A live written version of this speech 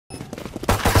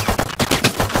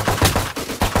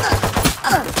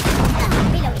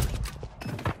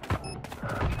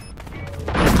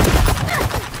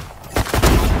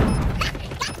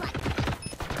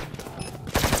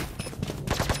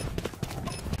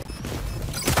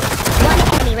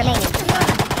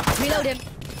Reload him.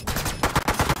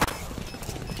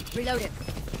 Reload him.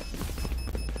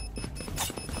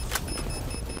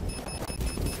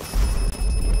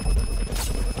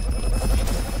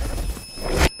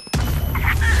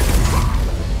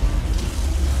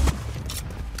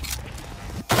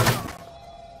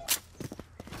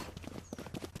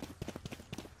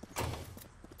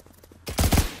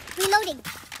 Reloading.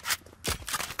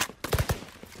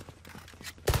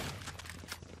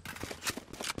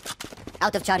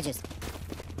 Out of charges.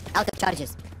 Out of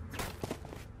charges.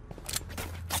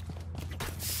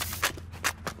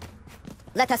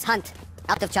 Let us hunt.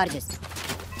 Out of charges.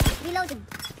 Reloading.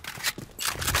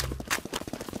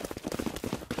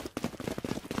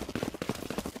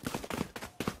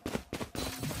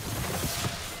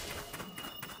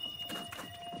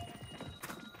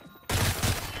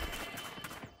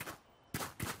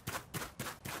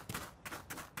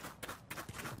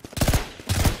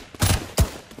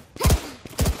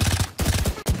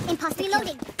 Imposter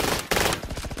reloading.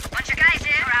 Bunch of guys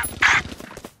here. We're out.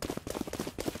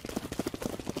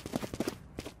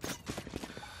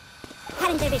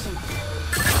 Cutting their vision.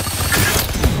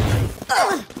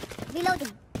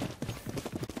 Reloading.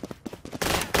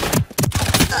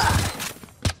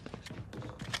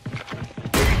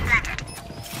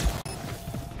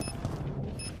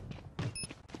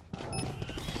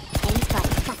 Enemy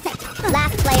spotted. Perfect.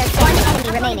 Last player, one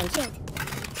enemy remaining. Killed.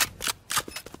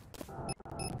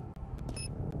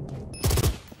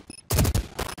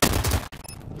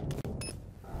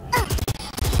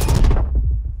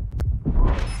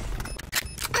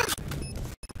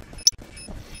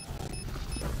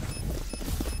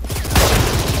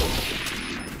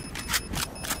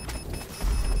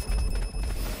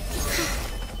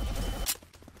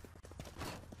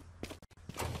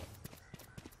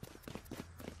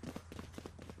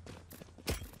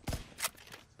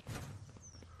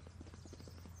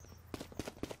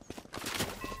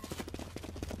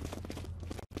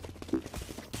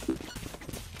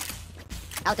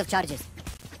 Out of charges.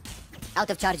 Out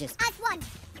of charges. As one.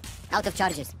 Out of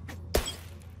charges.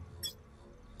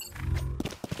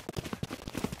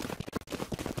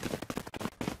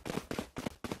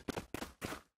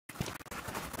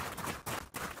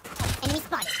 Enemy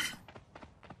spotted.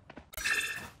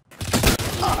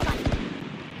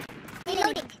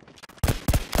 Reloading.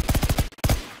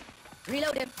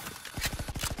 Reload him.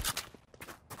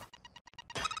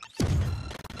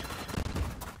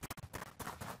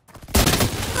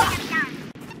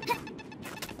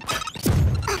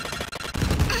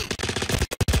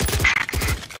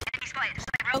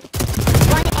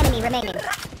 One enemy remaining.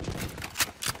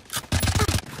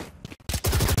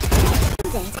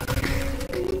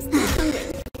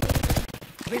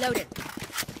 Reload it.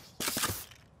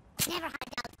 Never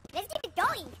hide out. Let's keep it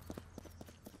going.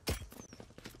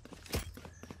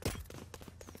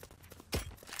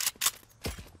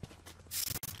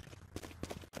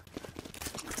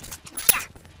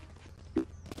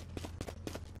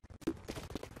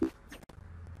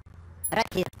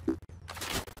 Right here.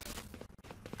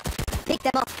 Pick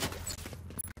them up.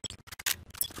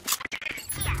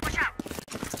 Watch out.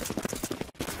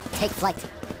 Take flight.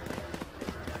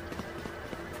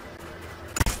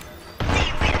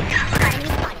 Enemy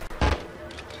spotted.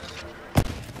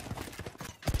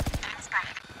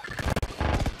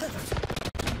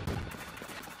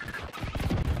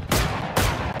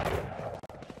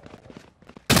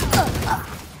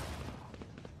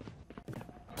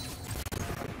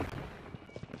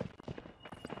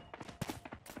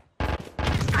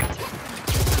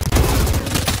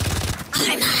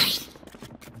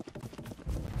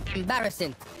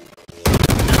 Embarrassing.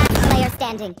 Last player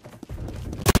standing.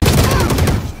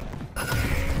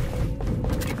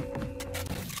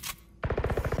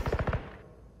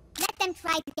 Let them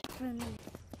try to get through me.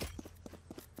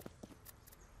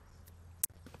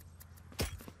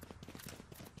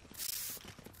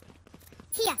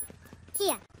 Here.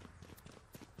 Here.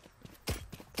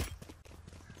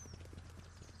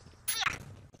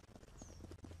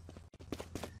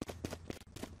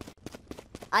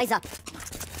 Eyes up.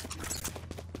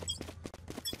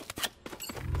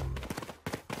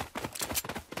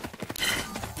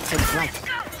 Take flight.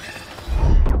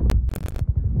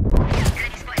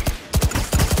 Enemy spotted.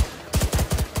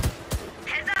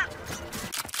 Heads up.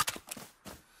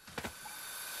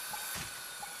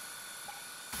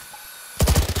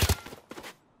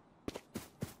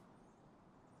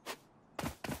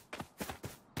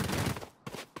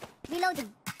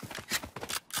 Reloading.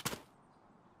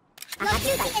 Your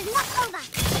duty is not over.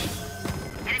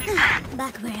 Enemy spotted.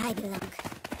 Back where I belong.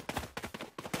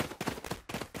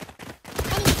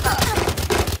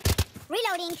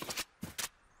 Reloading.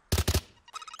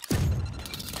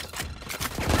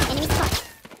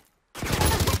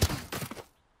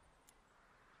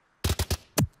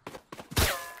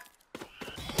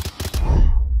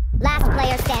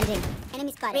 standing.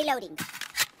 Enemy spotted. Reloading.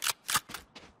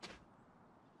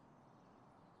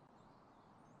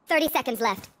 30 seconds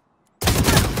left.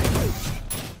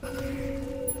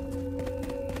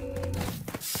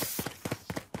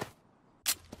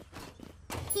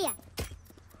 Here.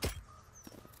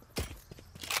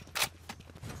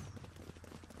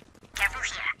 Careful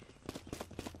here.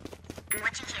 I'm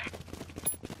watching here.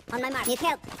 On my mark. Need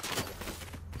help.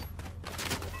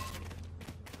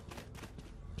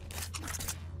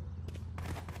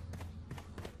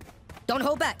 Don't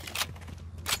hold back.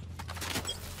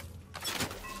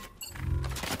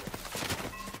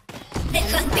 The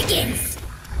hunt begins.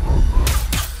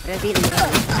 Revealing.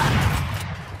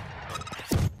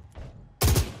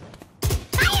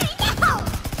 Fire in the hole.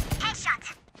 Headshot.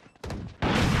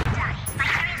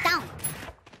 Down.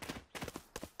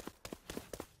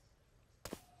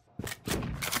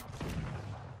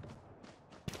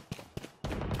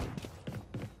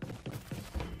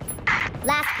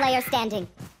 Last player standing.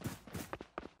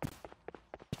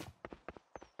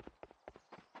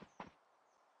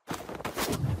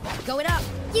 Going up.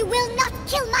 You will not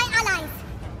kill my allies.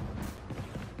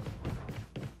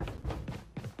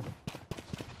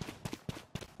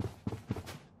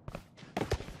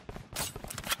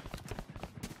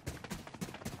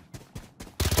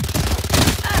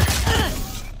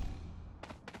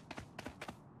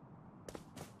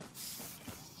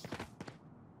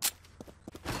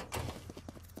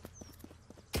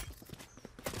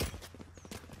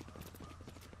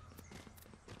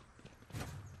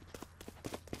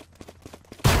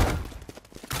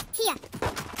 Here.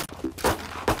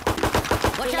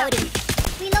 Watch Reloading.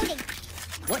 out. Reloading.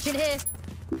 Watching here.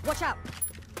 Watch out.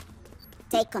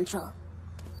 Take control.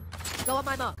 Go on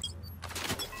my mark.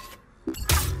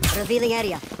 Revealing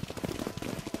area.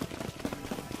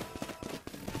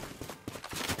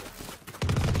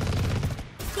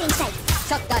 Still in sight.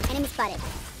 Shotgun. Enemy spotted.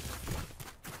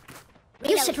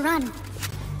 You should run.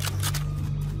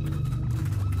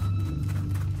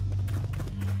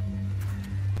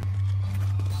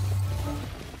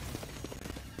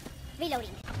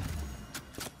 Reloading.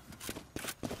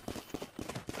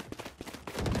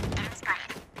 Enemy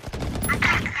spotted.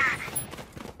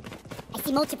 I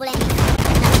see multiple enemies.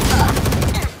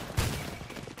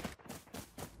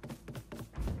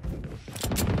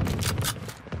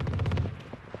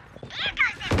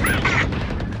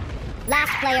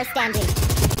 Last player standing.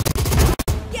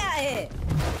 Get out of here.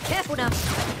 Careful now.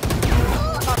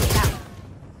 Target down.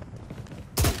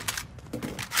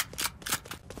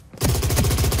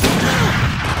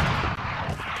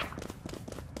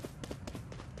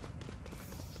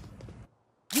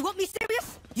 You want me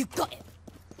serious? You got it.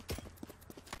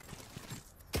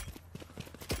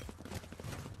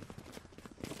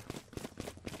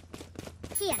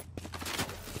 Here.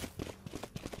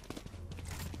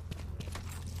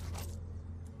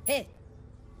 Here.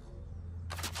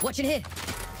 Watching here.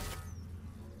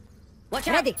 Watch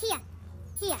out. Ready. Here.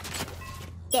 Here.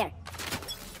 There.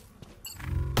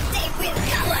 They will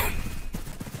cover.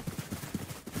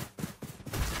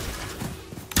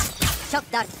 Shock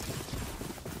dart.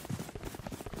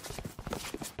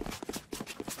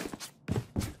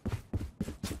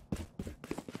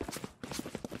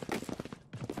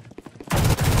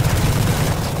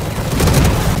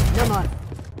 No more.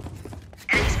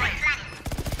 Enemy spotted.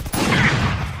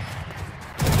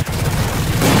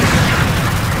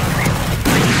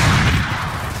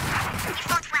 You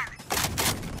fought well.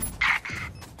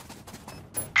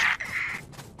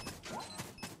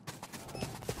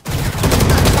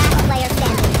 Last player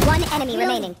standing. One enemy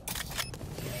remaining.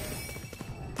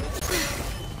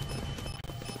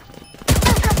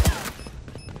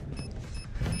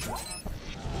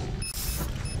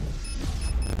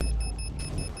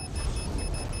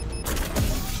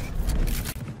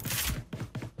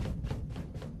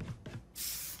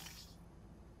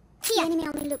 The enemy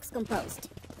only looks composed.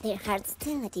 Their hearts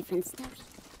tell a different story.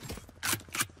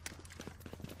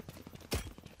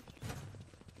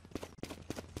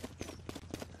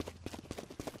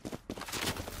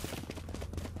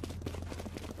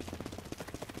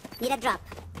 Need a drop.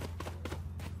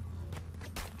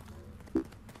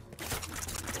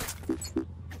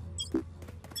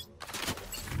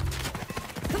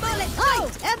 Come on, let's go! I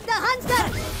am the hunter!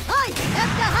 I am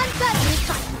the hunter!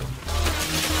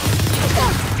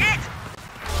 Dead.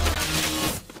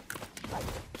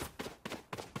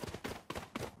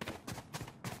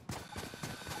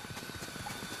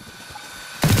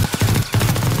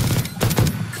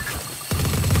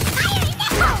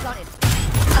 Got it.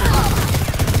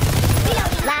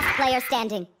 Last player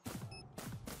standing.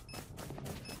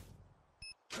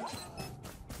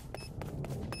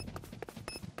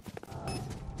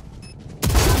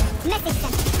 Message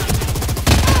sent.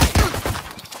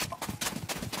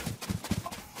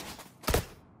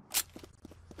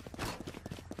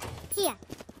 Here.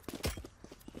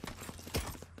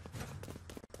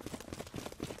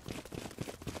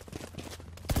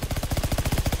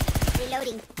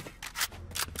 Reloading.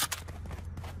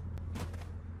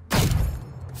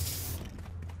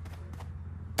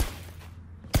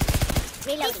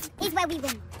 Reloading. This is where we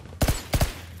win.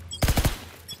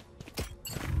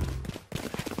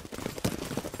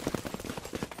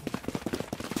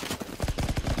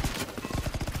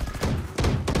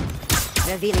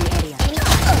 Revealing area.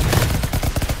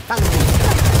 Follow me.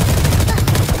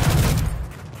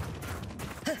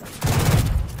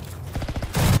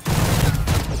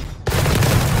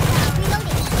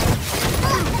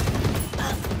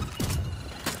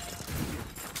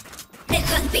 The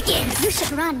hunt begins. You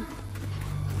should run.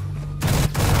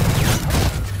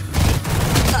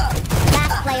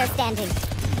 Last player standing.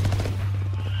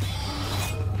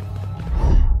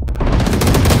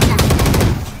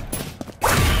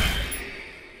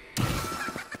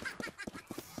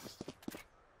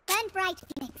 Burn bright,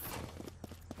 Phoenix.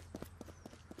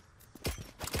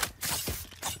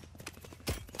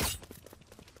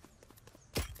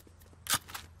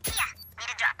 Here, need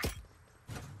a drop.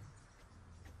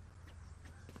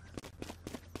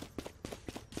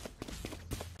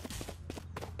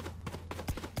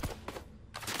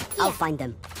 I'll find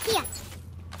them. Here.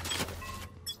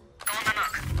 Go on the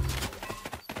mark.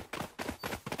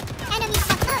 Enemy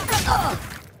shot.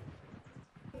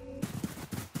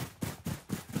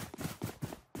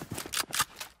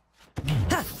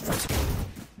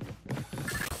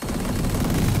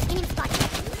 Enemy spotted.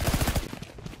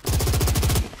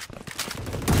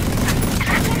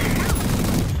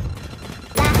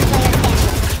 Last player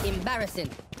standing. Embarrassing.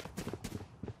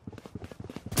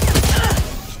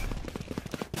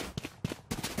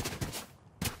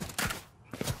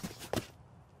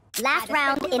 Last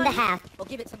round in the half. Or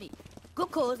give it to me. Good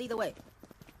cause either way.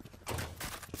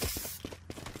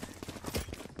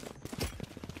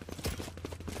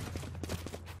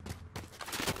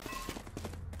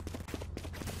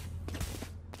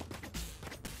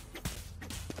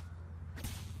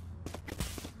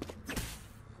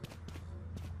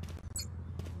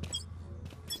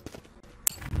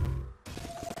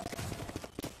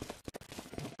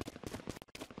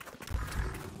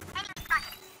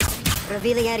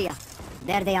 Revealing area.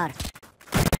 There they are.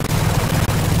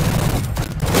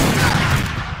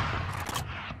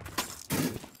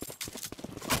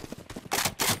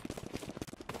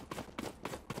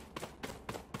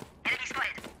 Enemy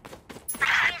spotted.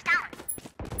 Players down.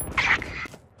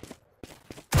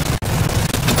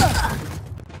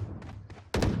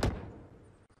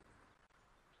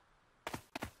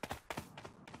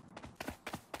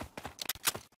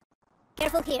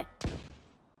 Careful here.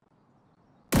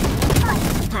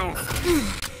 Pirate.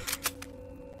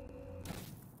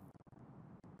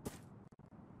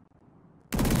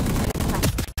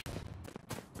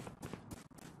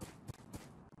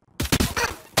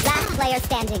 Last player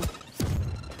standing.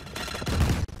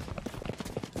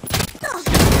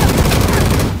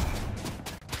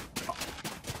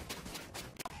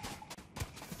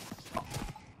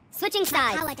 Switching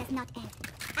sides. Power does not end.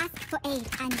 Ask for aid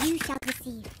and you shall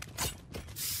receive.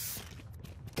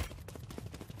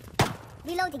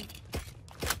 Reloading.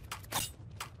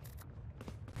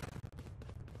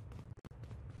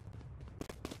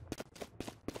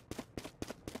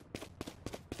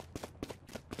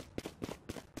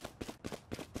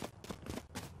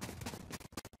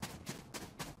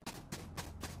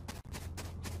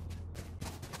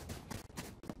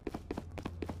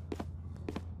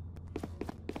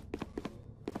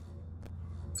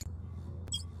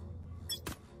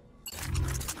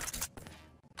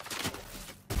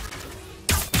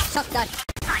 Shot that.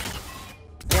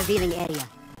 Revealing area.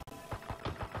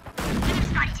 Enemy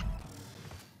spotted.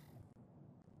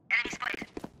 Enemy spotted.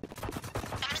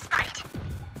 Enemy spotted.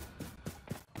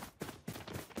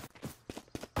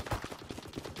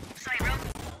 Sorry, bro.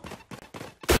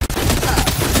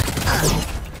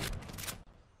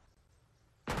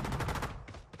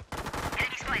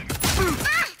 Enemy spotted.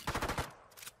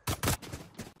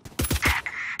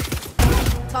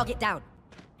 Target down.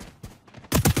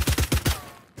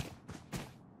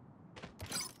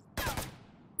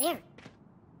 There.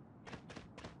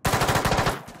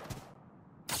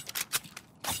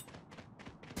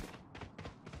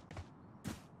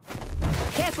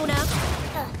 Careful now.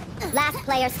 Last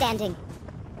player standing.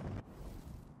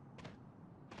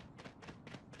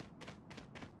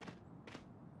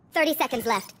 $30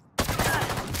 left.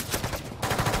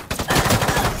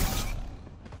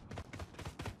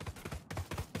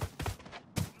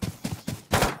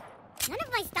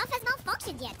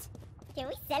 yet. Can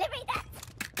we celebrate that?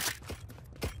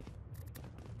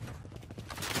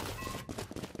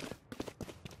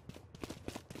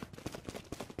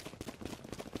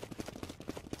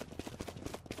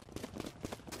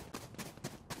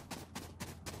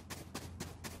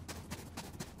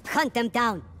 Hunt them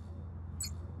down.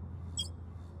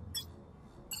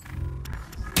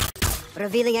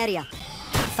 Revealing area.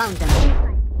 Found them.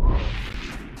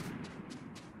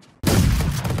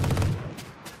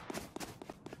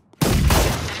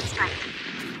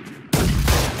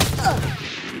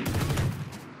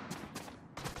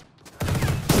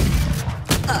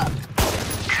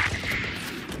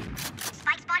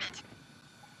 Spike spotted.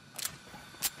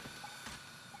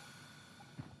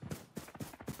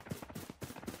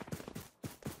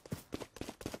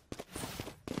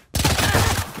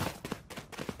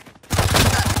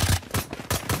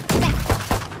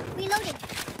 Reloading.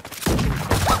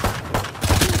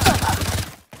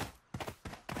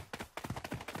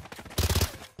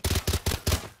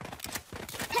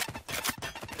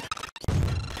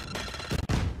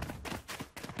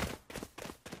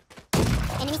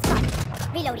 Enemy spotted.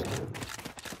 Reloading.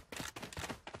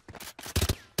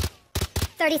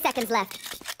 30 seconds left.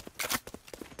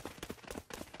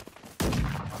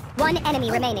 One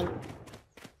enemy remaining.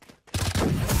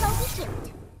 Trophy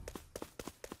killed.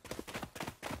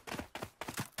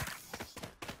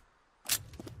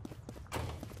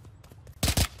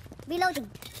 Reloading.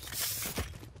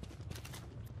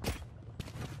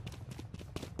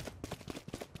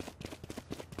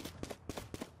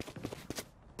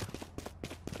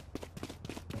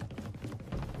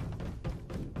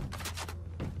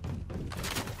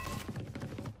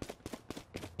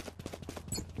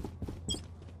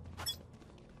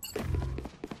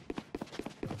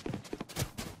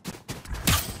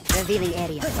 Revealing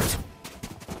area.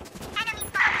 Enemy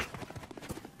spotted.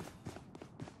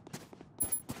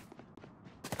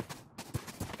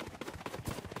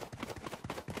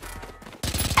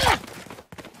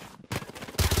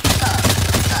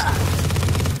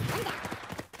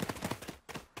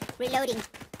 Reloading.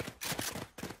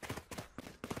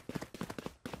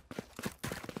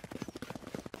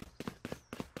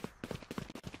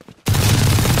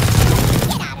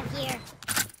 Get out of here.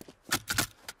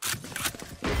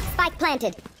 Spike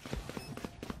planted.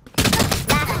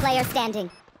 Last player standing.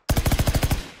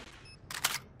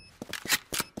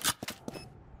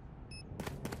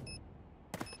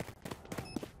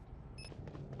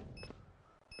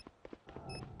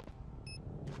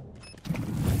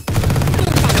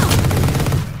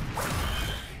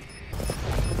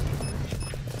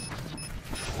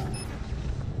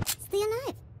 Stay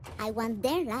alive. I want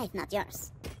their life, not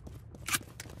yours.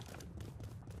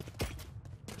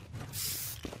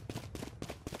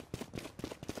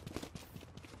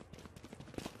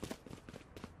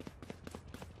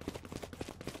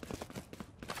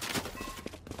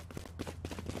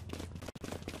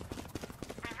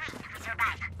 We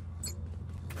survive.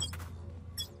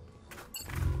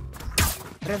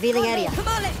 Revealing area. Come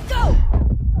on, let's go!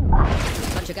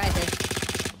 Bunch of guys there.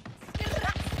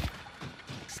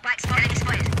 Spike spotted. Enemy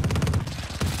spotted.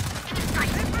 Enemy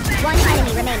spotted. One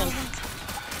enemy remaining.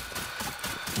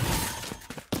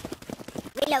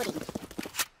 Reloading.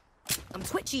 I'm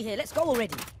twitchy here, let's go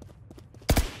already.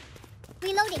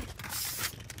 Reloading.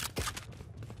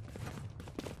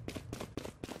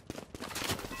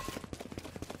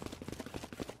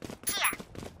 Here.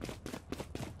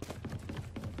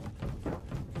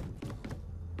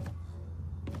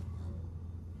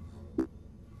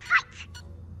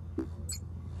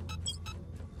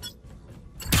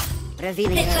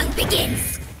 Revealing area.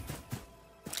 begins!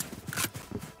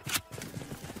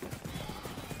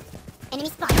 Enemy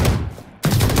spotted.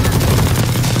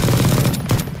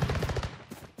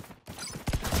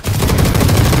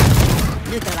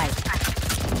 Neutralized.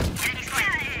 Enemy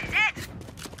spotted. Dead.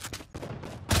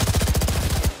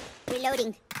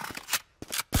 Reloading.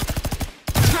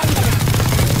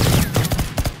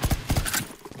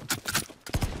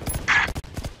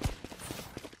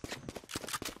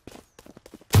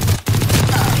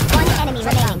 One enemy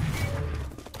remaining.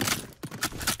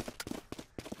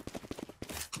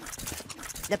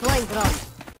 Deploying drone.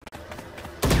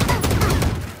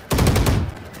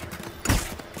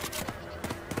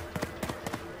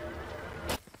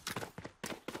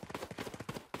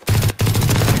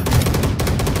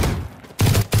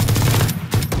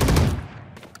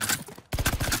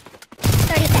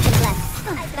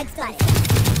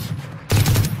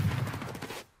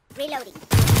 Reloading.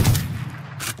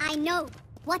 I know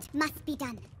what must be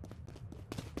done.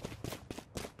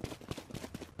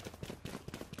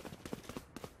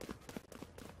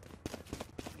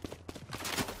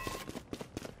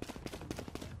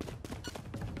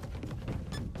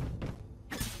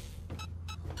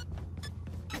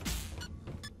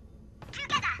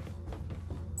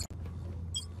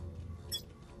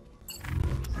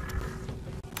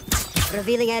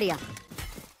 Revealing area.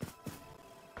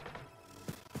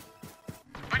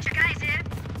 Bunch of guys here.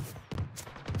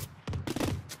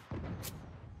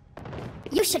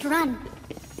 You should run.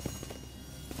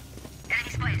 Enemy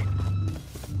spotted.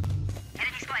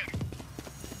 Enemy spotted.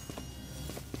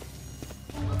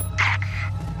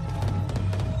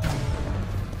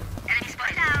 Enemy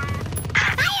spotted. Down.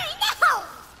 Fire in the hole!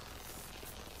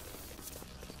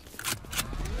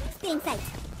 Stay in sight.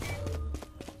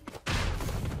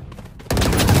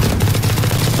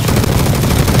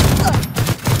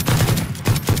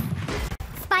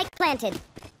 Spike planted.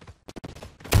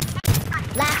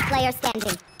 Last player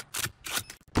standing.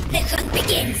 The hunt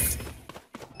begins.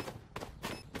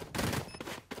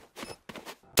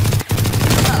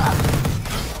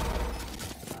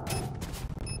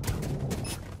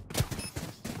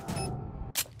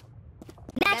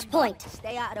 Match point.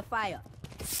 Stay out of the fire.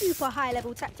 Super high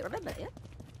level tactic. Remember, yeah?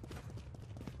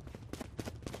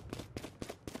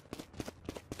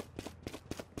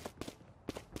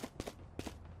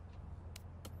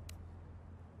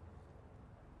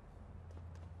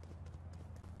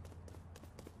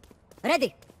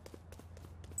 Ready.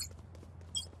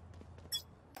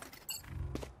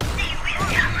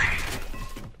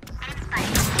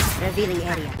 Revealing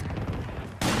area.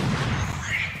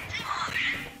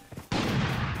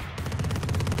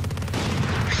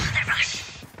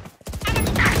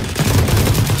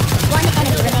 One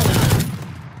enemy remaining.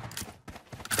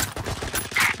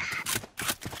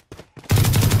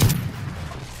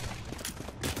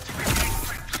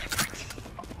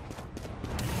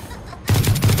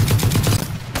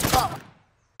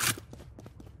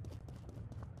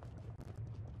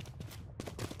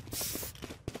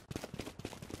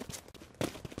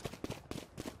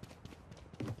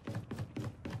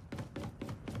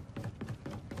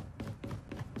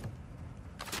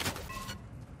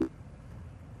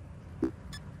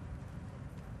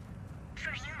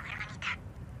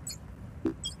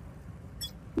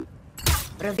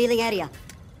 Revealing area.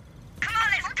 Come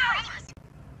on, let's go!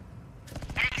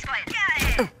 Enemy spotted.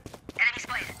 Enemy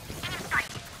spotted. Enemy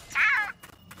spotted. Ciao!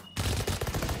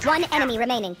 One enemy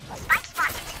remaining. Spike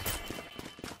spotted.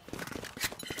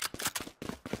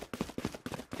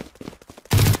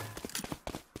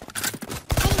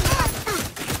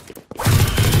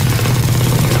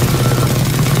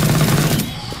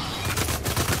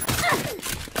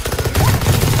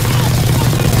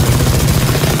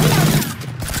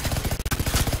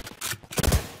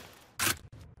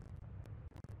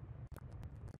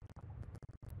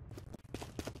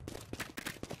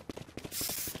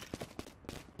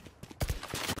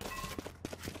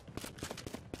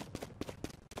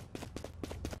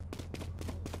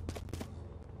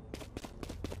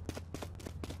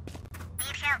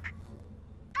 Need help.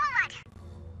 Forward.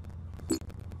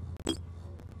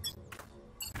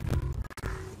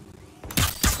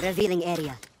 Revealing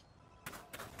area.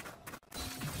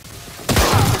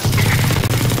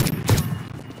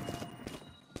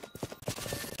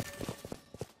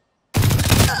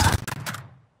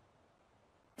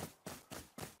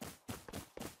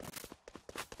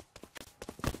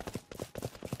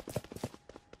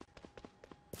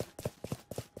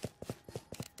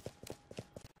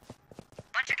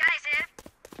 Bunch of guys here.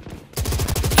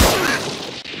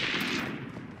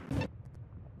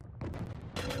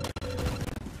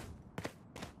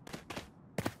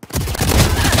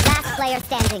 Last player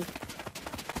standing.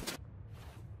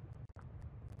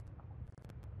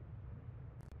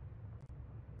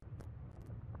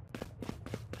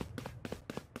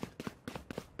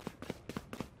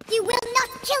 You will not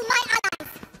kill my allies!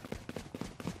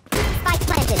 Spike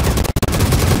planted.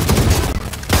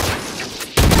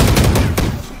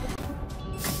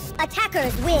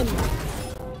 Attackers win!